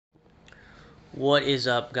What is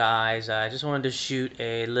up, guys? I just wanted to shoot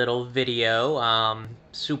a little video.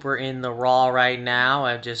 Super in the raw right now.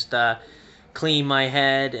 I just cleaned my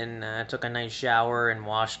head and took a nice shower and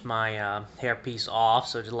washed my hairpiece off.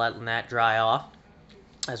 So just letting that dry off,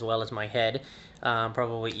 as well as my head.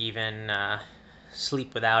 Probably even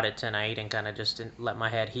sleep without it tonight and kind of just let my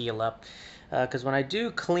head heal up. Because when I do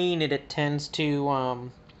clean it, it tends to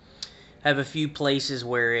have a few places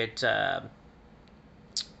where it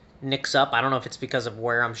nicks up. I don't know if it's because of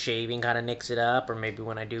where I'm shaving kind of nicks it up, or maybe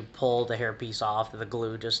when I do pull the hairpiece off, the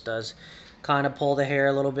glue just does kind of pull the hair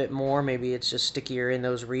a little bit more. Maybe it's just stickier in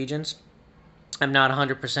those regions. I'm not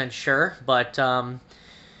 100% sure, but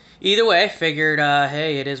either way, figured,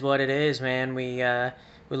 hey, it is what it is, man. We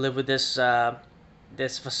live with this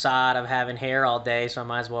facade of having hair all day, so I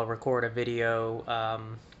might as well record a video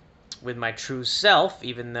with my true self,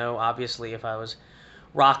 even though obviously if I was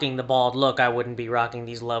rocking the bald look, I wouldn't be rocking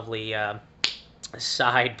these lovely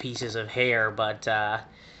side pieces of hair, but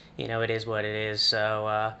you know, it is what it is.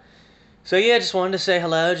 So yeah, just wanted to say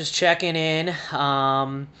hello, just checking in.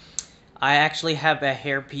 I actually have a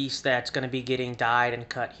hairpiece that's going to be getting dyed and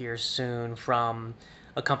cut here soon from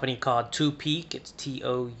a company called Toupeec. It's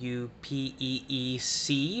Toupeec.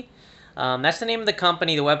 That's the name of the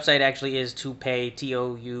company. The website actually is Toupee,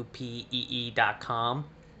 Toupee.com.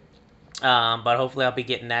 But hopefully I'll be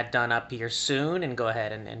getting that done up here soon and go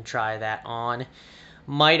ahead and try that on.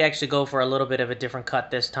 Might actually go for a little bit of a different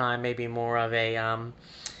cut this time, maybe more of a,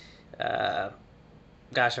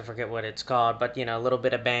 gosh, I forget what it's called, but, you know, a little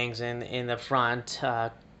bit of bangs in the front,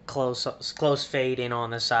 close fade in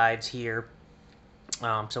on the sides here.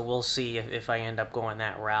 So we'll see if I end up going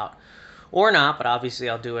that route or not, but obviously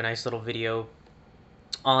I'll do a nice little video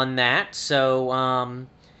on that. So,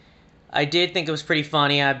 I did think it was pretty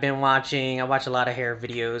funny. I watch a lot of hair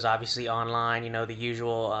videos, obviously online, you know, the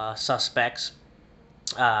usual suspects.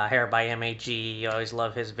 Hair by MHE, I always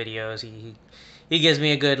love his videos. He gives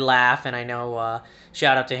me a good laugh, and I know,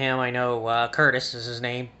 shout out to him, I know Curtis is his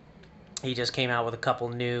name. He just came out with a couple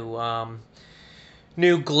new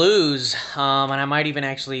glues, and I might even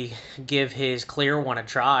actually give his clear one a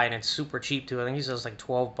try, and it's super cheap too. I think he says like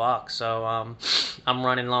 12 bucks, so I'm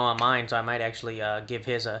running low on mine, so I might actually give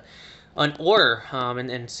his an order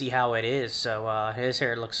and see how it is. So his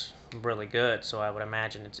hair looks really good, so I would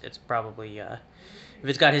imagine it's probably if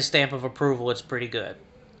it's got his stamp of approval, it's pretty good.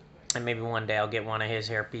 And maybe one day I'll get one of his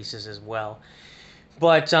hair pieces as well.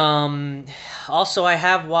 But also I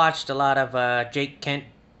have watched a lot of Jake Kent's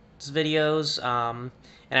videos, and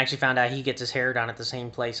actually found out he gets his hair done at the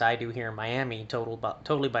same place I do here in Miami,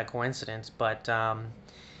 totally by coincidence. But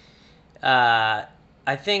I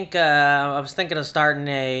think I was thinking of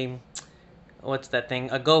starting what's that thing?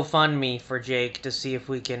 A GoFundMe for Jake to see if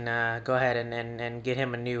we can go ahead and get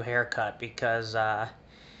him a new haircut, because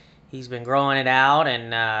he's been growing it out,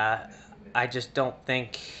 and I just don't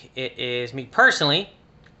think it is, me personally,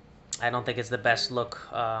 I don't think it's the best look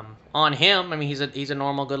on him. I mean, he's a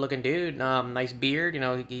normal, good-looking dude. Nice beard, you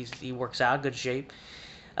know. He works out, good shape,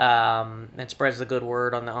 and spreads the good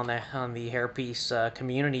word on the hairpiece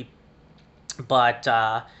community. But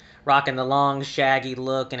rocking the long, shaggy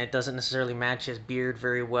look, and it doesn't necessarily match his beard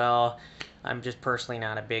very well. I'm just personally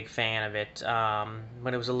not a big fan of it.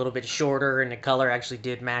 When it was a little bit shorter and the color actually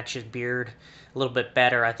did match his beard a little bit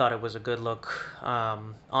better, I thought it was a good look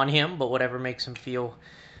on him, but whatever makes him feel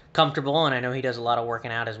comfortable. And I know he does a lot of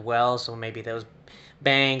working out as well, so maybe those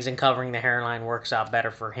bangs and covering the hairline works out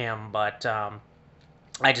better for him. But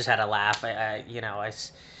I just had a laugh. You know,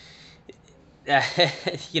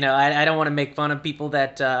 you know, I don't want to make fun of people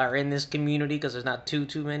that are in this community, because there's not too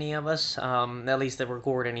many of us, at least that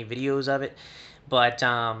record any videos of it. But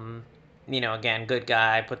you know, again, good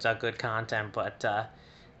guy, puts out good content. But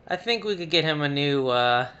I think we could get him a new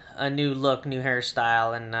look, new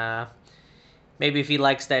hairstyle, and maybe if he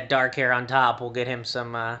likes that dark hair on top, we'll get him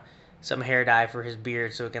some hair dye for his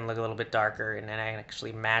beard, so it can look a little bit darker, and then I can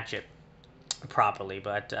actually match it properly.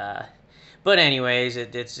 But anyways,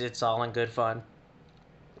 it's all in good fun.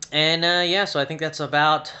 And yeah, so I think that's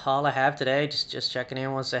about all I have today. Just checking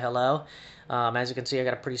in, want to say hello. As you can see, I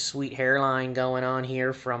got a pretty sweet hairline going on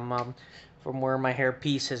here from where my hair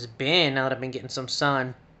piece has been. Now that I've been getting some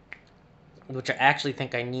sun, which I actually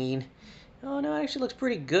think I need. Oh no, it actually looks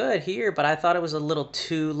pretty good here, but I thought it was a little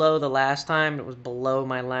too low the last time. It was below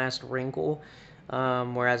my last wrinkle,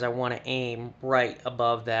 whereas I want to aim right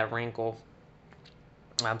above that wrinkle.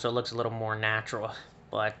 So it looks a little more natural.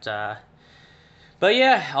 But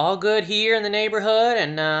yeah, all good here in the neighborhood,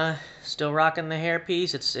 and still rocking the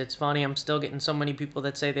hairpiece. It's funny, I'm still getting so many people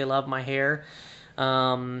that say they love my hair.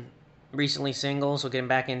 Recently single, so getting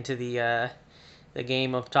back into the the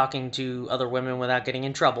game of talking to other women without getting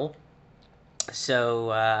in trouble.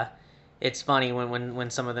 So it's funny when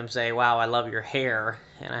some of them say, "Wow, I love your hair,"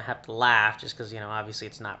 and I have to laugh just because obviously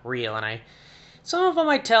it's not real, and I some of them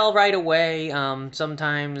I tell right away.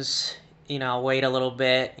 Sometimes I'll wait a little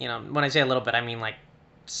bit. When I say a little bit, I mean like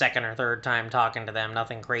second or third time talking to them,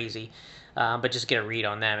 nothing crazy, but just get a read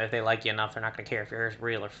on them. If they like you enough, they're not gonna care if your hair is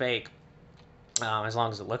real or fake, as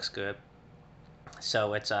long as it looks good.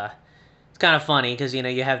 So it's kind of funny because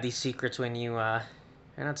you have these secrets when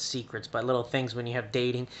they're not secrets, but little things when you have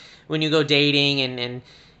dating, when you go dating, and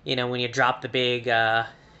when you drop the big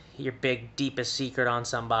your big deepest secret on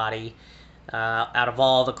somebody, out of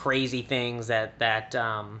all the crazy things that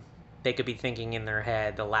they could be thinking in their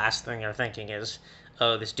head, the last thing they're thinking is,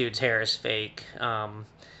 oh, this dude's hair is fake.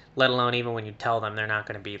 Let alone even when you tell them, they're not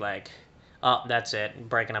going to be like, oh, that's it,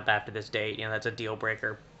 breaking up after this date. That's a deal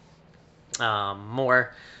breaker.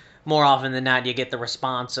 More often than not, you get the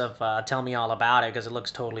response of "Tell me all about it," because it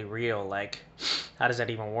looks totally real. Like, how does that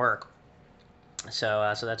even work?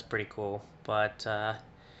 So that's pretty cool. But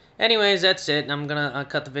anyways, that's it. I'm gonna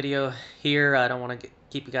cut the video here. I don't want to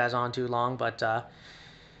keep you guys on too long, but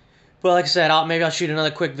like I said, maybe I'll shoot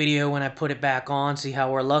another quick video when I put it back on, see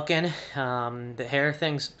how we're looking. The hair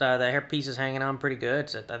piece is hanging on pretty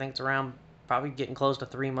good. So I think it's around probably getting close to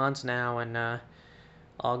 3 months now, and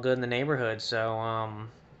all good in the neighborhood. So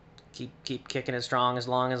keep kicking it strong as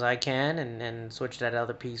long as I can, and switch that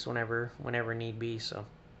other piece whenever need be. So,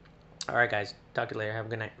 all right, guys, talk to you later. Have a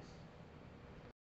good night.